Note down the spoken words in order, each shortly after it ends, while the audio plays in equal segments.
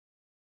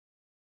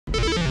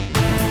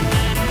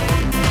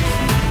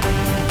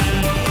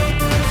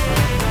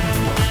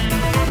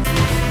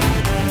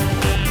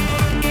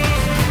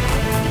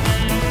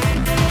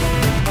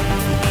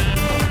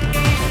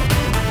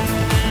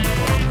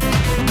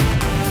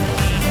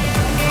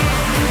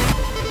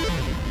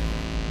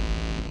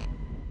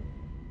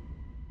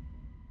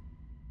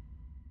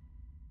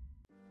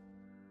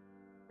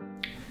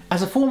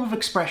As a form of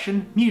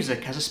expression,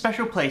 music has a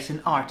special place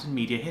in art and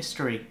media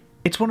history.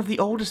 It's one of the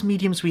oldest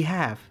mediums we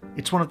have,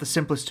 it's one of the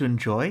simplest to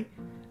enjoy,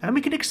 and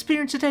we can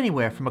experience it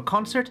anywhere from a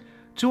concert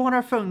to on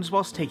our phones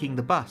whilst taking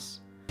the bus.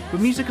 But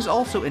music is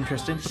also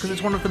interesting because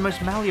it's one of the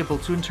most malleable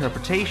to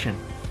interpretation.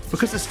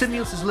 Because the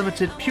stimulus is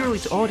limited purely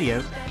to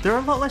audio, there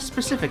are a lot less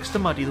specifics to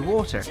muddy the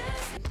water.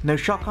 No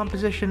shot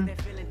composition,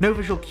 no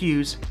visual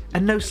cues,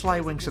 and no sly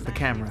winks at the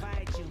camera.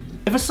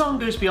 If a song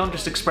goes beyond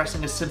just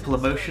expressing a simple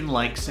emotion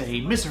like, say,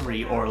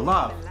 misery or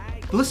love,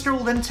 the listener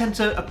will then tend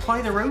to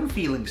apply their own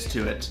feelings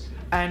to it,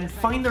 and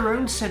find their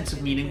own sense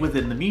of meaning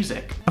within the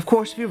music. Of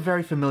course, if you're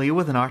very familiar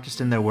with an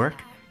artist and their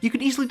work, you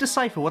can easily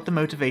decipher what the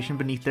motivation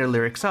beneath their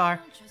lyrics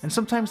are, and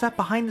sometimes that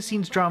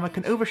behind-the-scenes drama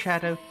can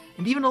overshadow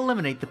and even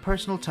eliminate the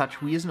personal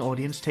touch we as an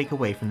audience take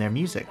away from their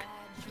music.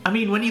 I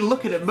mean, when you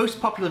look at it,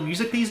 most popular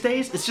music these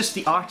days is just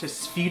the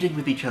artists feuding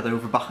with each other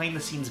over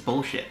behind-the-scenes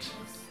bullshit.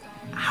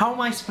 How am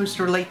I supposed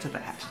to relate to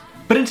that?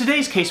 But in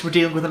today's case, we're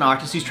dealing with an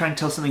artist who's trying to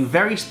tell something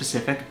very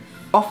specific,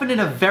 often in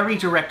a very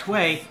direct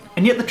way,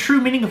 and yet the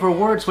true meaning of her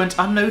words went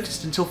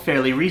unnoticed until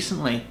fairly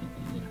recently.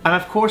 I'm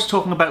of course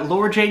talking about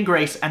Laura Jane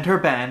Grace and her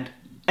band,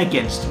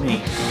 Against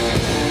Me.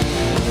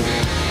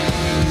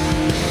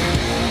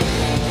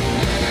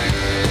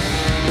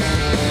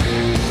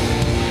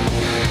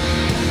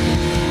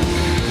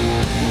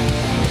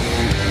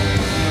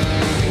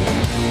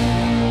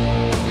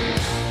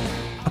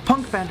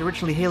 Band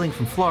originally hailing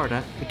from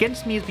Florida,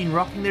 Against Me has been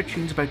rocking their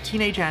tunes about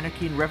teenage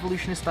anarchy and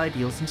revolutionist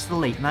ideals since the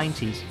late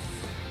 90s.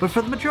 But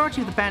for the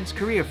majority of the band's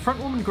career,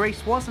 frontwoman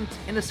Grace wasn't,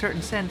 in a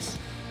certain sense,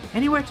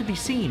 anywhere to be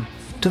seen.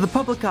 To the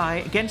public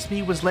eye, Against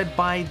Me was led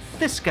by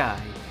this guy.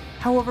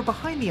 However,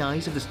 behind the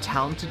eyes of this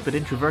talented but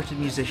introverted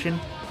musician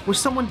was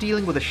someone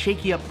dealing with a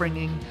shaky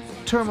upbringing,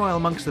 turmoil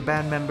amongst the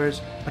band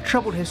members, a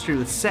troubled history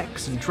with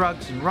sex and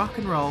drugs and rock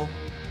and roll,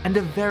 and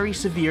a very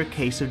severe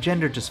case of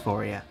gender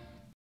dysphoria.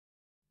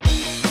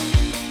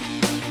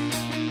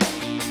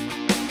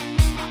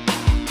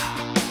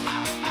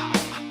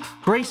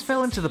 Grace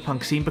fell into the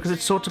punk scene because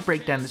it sought to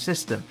break down the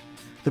system,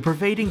 the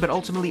pervading but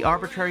ultimately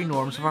arbitrary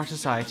norms of our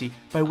society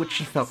by which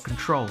she felt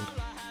controlled.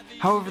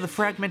 However, the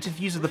fragmented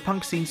views of the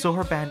punk scene saw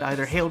her band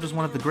either hailed as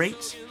one of the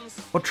greats,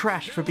 or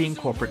trashed for being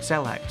corporate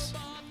sellouts.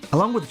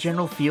 Along with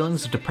general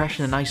feelings of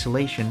depression and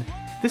isolation,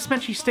 this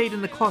meant she stayed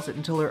in the closet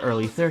until her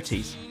early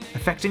 30s,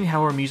 affecting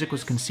how her music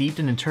was conceived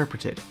and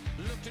interpreted.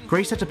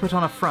 Grace had to put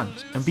on a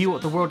front and be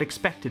what the world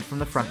expected from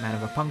the frontman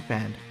of a punk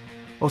band,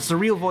 whilst the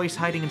real voice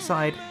hiding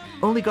inside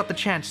only got the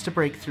chance to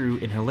break through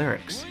in her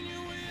lyrics.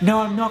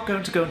 Now, I'm not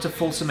going to go into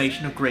full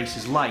summation of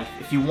Grace's life.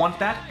 If you want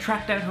that,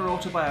 track down her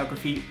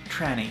autobiography,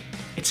 Tranny.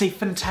 It's a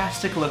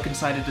fantastic look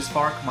inside a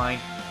dysphoric mind,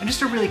 and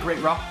just a really great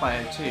rock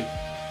bio too.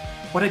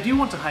 What I do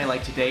want to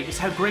highlight today is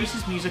how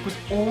Grace's music was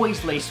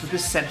always laced with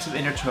this sense of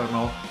inner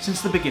turmoil since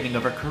the beginning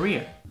of her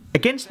career.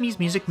 Against Me's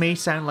music may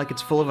sound like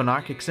it's full of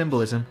anarchic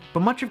symbolism,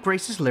 but much of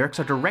Grace's lyrics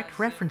are direct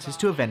references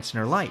to events in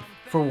her life.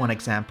 For one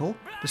example,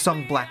 the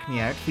song Black Me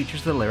Out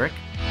features the lyric,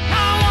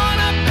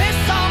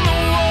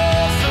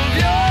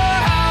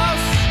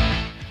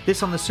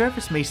 "This on the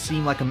surface may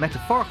seem like a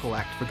metaphorical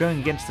act for going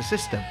against the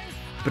system,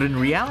 but in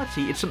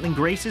reality it's something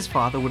Grace's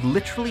father would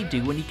literally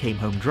do when he came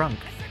home drunk."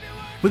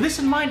 With this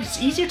in mind,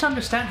 it's easier to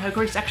understand how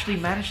Grace actually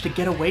managed to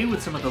get away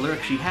with some of the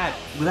lyrics she had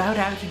without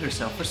outing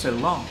herself for so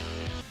long.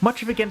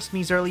 Much of Against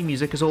Me's early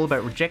music is all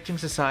about rejecting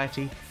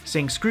society,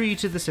 saying screw you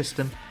to the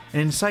system,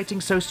 and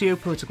inciting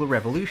socio-political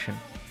revolution,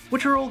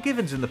 which are all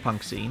givens in the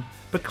punk scene,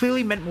 but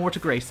clearly meant more to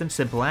Grace than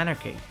simple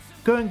anarchy.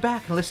 Going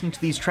back and listening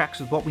to these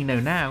tracks with what we know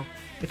now,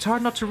 it's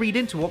hard not to read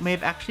into what may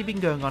have actually been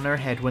going on in her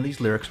head when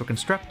these lyrics were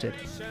constructed.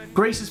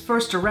 Grace's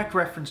first direct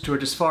reference to her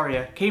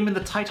dysphoria came in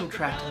the title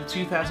track to the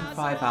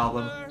 2005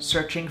 album,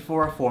 Searching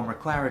for a Former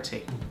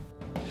Clarity.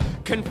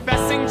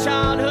 Confessing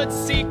childhood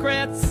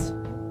secrets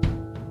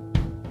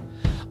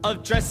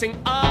of dressing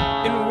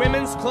up in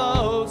women's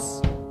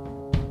clothes,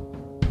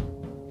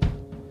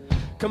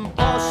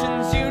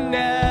 compulsions you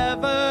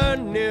never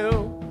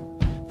knew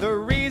the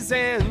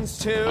reasons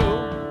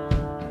to.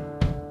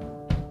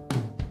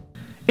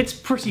 It's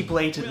pretty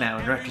blatant now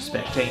in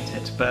retrospect, ain't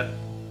it? But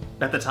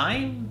at the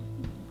time,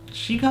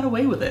 she got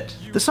away with it.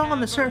 The song on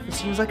the surface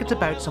seems like it's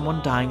about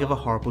someone dying of a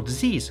horrible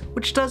disease,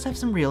 which does have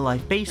some real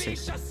life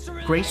basis.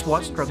 Grace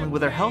was struggling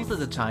with her health at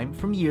the time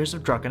from years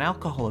of drug and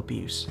alcohol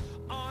abuse.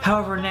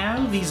 However,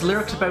 now, these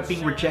lyrics about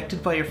being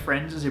rejected by your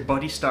friends as your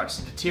body starts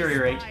to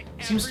deteriorate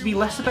seems to be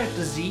less about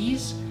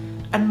disease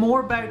and more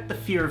about the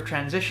fear of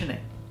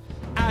transitioning.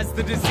 As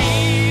the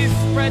disease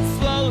spreads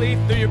slowly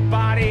through your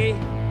body,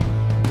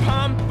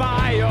 pumped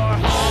by your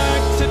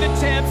heart to the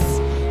tips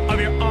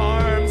of your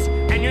arms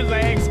and your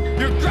legs,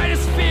 your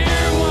greatest fear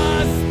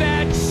was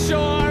that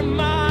your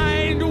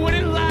mind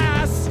wouldn't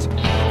last.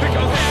 The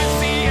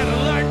coherency and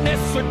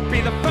alertness would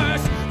be the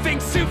first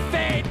things to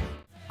fade.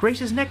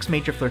 Grace's next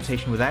major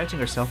flirtation with outing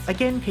herself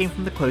again came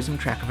from the closing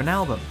track of an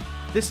album,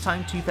 this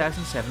time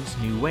 2007's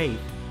New Wave.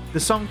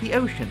 The song The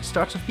Ocean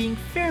starts off being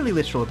fairly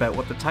literal about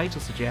what the title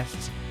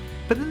suggests,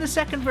 but then the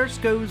second verse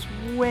goes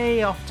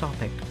way off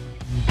topic.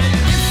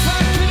 If I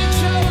could have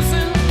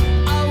chosen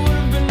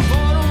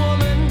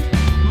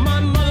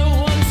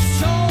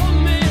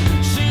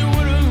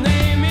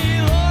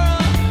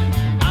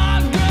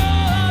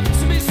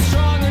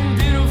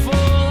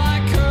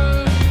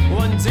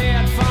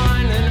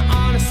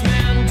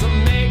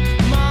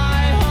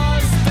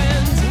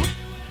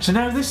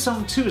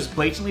song too has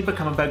blatantly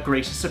become about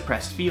Grace's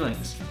suppressed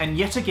feelings, and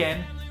yet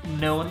again,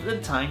 no one at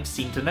the time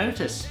seemed to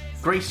notice.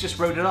 Grace just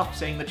wrote it off,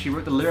 saying that she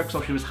wrote the lyrics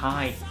while she was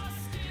high.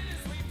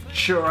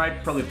 Sure,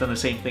 I'd probably have done the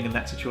same thing in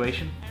that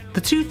situation.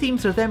 The two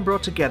themes are then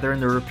brought together in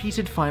the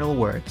repeated final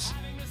words.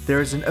 There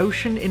is an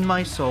ocean in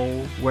my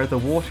soul where the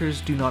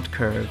waters do not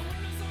curve.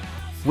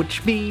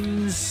 Which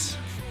means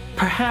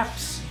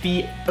perhaps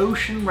the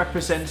ocean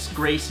represents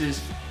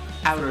Grace's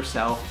outer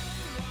self,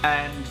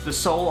 and the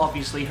soul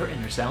obviously her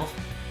inner self,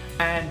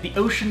 and the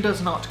ocean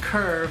does not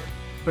curve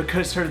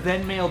because her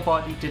then male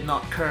body did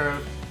not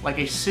curve like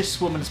a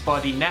cis woman's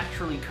body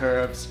naturally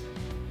curves.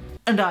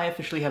 And I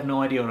officially have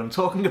no idea what I'm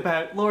talking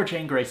about. Laura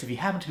Jane Grace, if you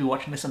happen to be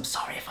watching this, I'm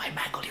sorry if I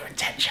mangled your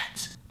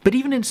intentions. But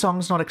even in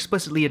songs not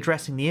explicitly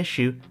addressing the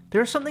issue,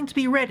 there is something to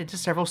be read into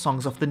several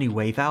songs off the New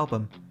Wave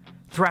album.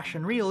 Thrash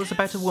and Real is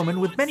about a woman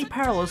with many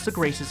parallels to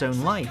Grace's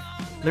own life.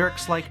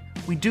 Lyrics like,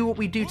 we do what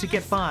we do to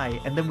get by,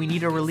 and then we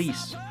need a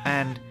release,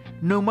 and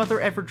no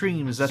mother ever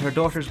dreams that her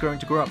daughter's going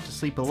to grow up to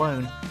sleep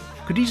alone,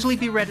 could easily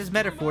be read as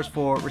metaphors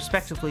for,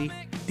 respectively,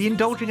 the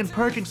indulging and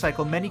purging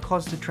cycle many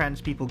closeted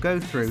trans people go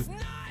through,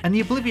 and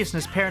the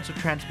obliviousness parents of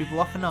trans people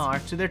often are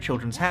to their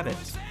children's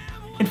habits.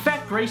 In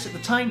fact, Grace at the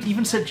time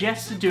even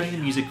suggested doing a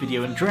music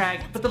video in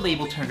drag, but the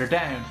label turned her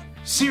down.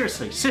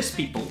 Seriously, cis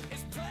people.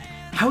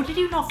 How did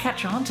you not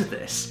catch on to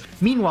this?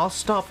 Meanwhile,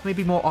 Stop may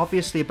be more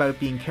obviously about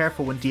being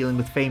careful when dealing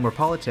with fame or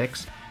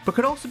politics, but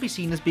could also be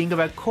seen as being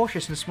about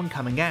cautiousness when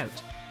coming out,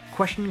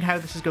 questioning how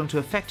this is going to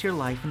affect your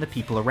life and the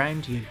people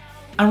around you.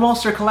 And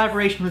whilst her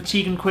collaboration with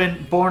Tegan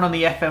Quinn, Born on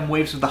the FM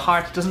Waves of the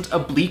Heart, doesn't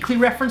obliquely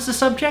reference the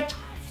subject,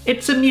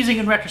 it's amusing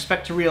in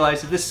retrospect to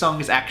realise that this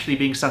song is actually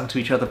being sung to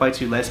each other by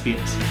two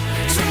lesbians.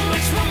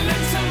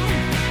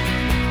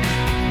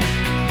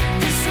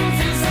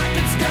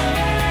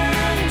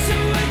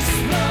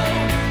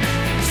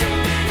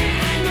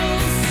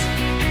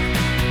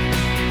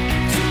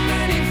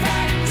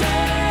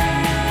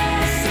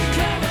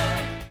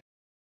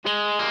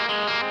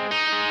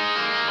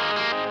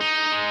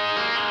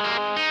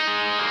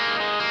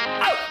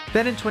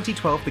 Then in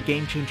 2012, the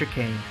game changer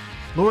came.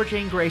 Laura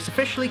Jane Grace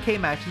officially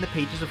came out in the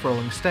pages of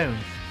Rolling Stone,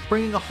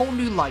 bringing a whole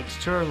new light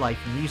to her life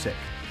and music.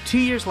 2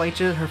 years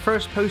later, her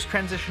first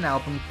post-transition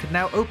album could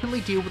now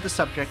openly deal with the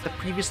subject that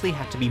previously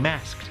had to be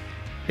masked.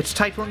 Its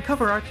title and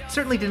cover art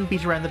certainly didn't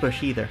beat around the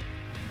bush either.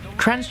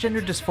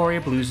 Transgender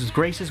Dysphoria Blues is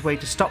Grace's way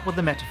to stop with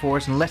the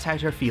metaphors and let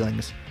out her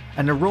feelings,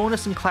 and the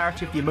rawness and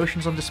clarity of the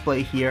emotions on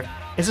display here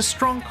is a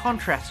strong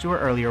contrast to her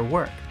earlier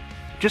work.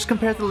 Just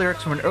compare the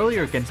lyrics from an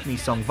earlier Against Me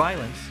song,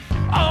 Violence.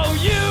 Oh,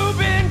 you've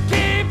been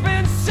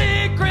keeping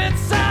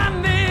secrets,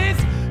 and these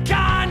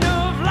kind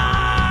of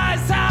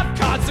lies have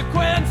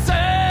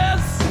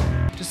consequences.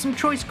 To some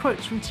choice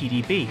quotes from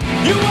TDB.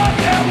 You want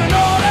them to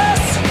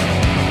notice,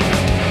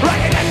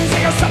 like an end to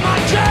your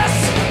subconscious.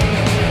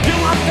 You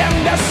want them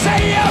to say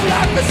you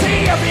love the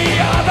sea of the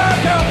other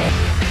girl.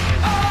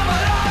 All my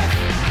life,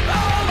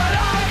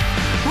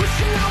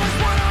 wishing I was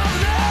one of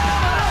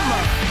them.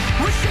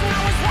 Wishing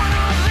I was one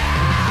of them.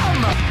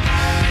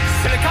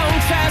 Silicone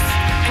chest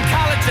and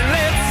collagen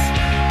lips.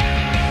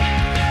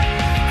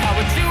 How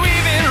would you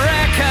even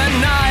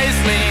recognize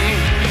me?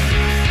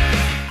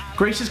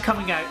 Grace's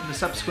coming out in the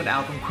subsequent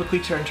album quickly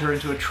turned her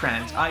into a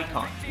trans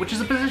icon, which is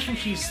a position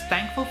she's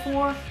thankful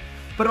for,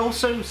 but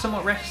also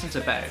somewhat reticent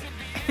about.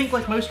 I think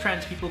like most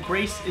trans people,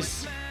 Grace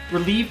is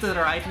relieved that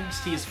her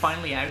identity is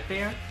finally out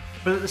there,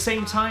 but at the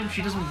same time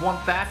she doesn't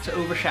want that to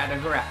overshadow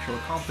her actual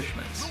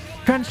accomplishments.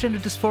 Transgender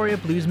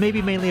Dysphoria Blues may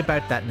be mainly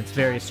about that in its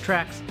various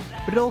tracks,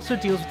 but it also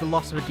deals with the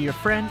loss of a dear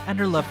friend and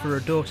her love for her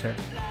daughter.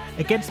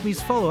 Against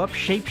Me's follow-up,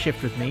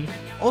 Shapeshift With Me,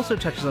 also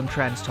touches on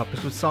trans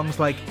topics with songs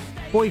like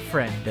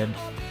Boyfriend and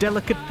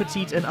Delicate,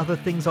 Petite and Other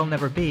Things I'll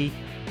Never Be,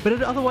 but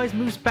it otherwise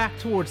moves back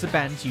towards the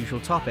band's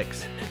usual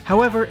topics.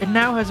 However, it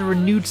now has a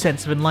renewed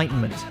sense of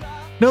enlightenment.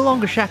 No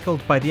longer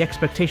shackled by the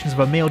expectations of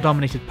a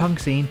male-dominated punk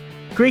scene,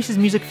 Grace's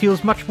music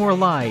feels much more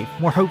alive,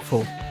 more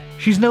hopeful.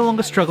 She's no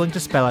longer struggling to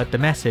spell out the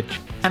message.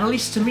 And at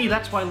least to me,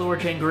 that's why Laura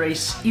Jane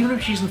Grace, even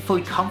if she isn't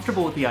fully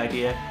comfortable with the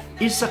idea,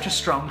 is such a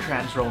strong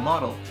trans role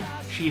model.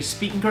 She is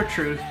speaking her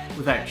truth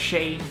without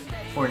shame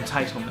or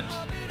entitlement.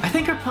 I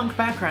think her punk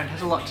background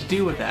has a lot to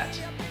do with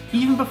that.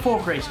 Even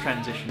before Grace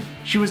transitioned,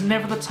 she was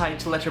never the type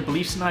to let her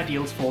beliefs and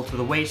ideals fall to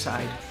the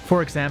wayside.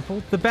 For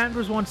example, the band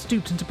was once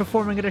duped into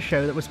performing at a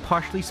show that was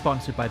partially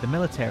sponsored by the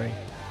military.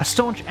 A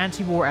staunch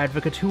anti-war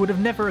advocate who would have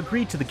never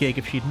agreed to the gig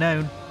if she'd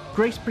known,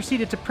 Grace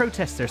proceeded to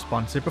protest their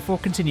sponsor before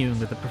continuing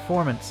with the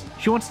performance.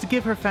 She wants to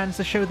give her fans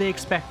the show they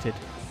expected,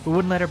 but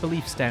wouldn't let her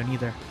beliefs down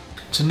either.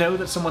 To know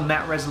that someone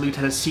that resolute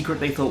had a secret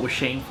they thought was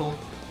shameful,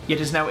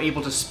 yet is now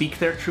able to speak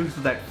their truth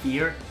without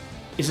fear,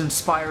 is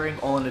inspiring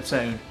all on its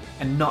own,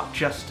 and not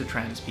just to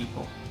trans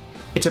people.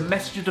 It's a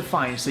message of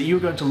defiance that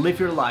you're going to live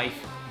your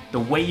life the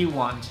way you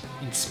want,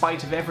 in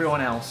spite of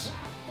everyone else,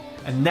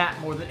 and that,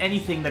 more than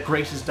anything that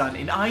Grace has done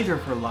in either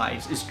of her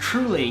lives, is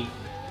truly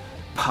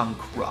punk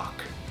rock.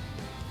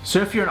 So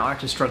if you're an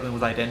artist struggling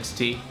with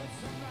identity,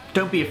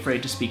 don't be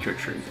afraid to speak your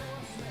truth.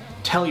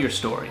 Tell your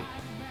story.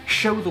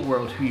 Show the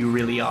world who you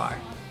really are.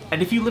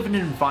 And if you live in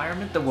an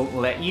environment that won't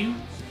let you,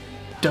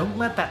 don't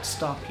let that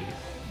stop you.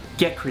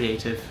 Get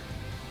creative.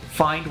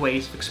 Find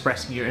ways of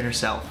expressing your inner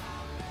self.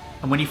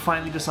 And when you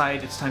finally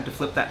decide it's time to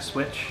flip that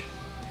switch,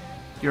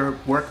 your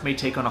work may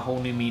take on a whole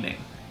new meaning.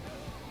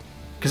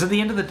 Because at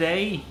the end of the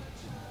day,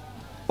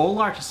 all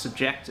art is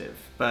subjective,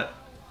 but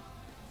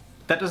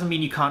that doesn't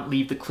mean you can't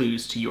leave the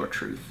clues to your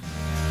truth.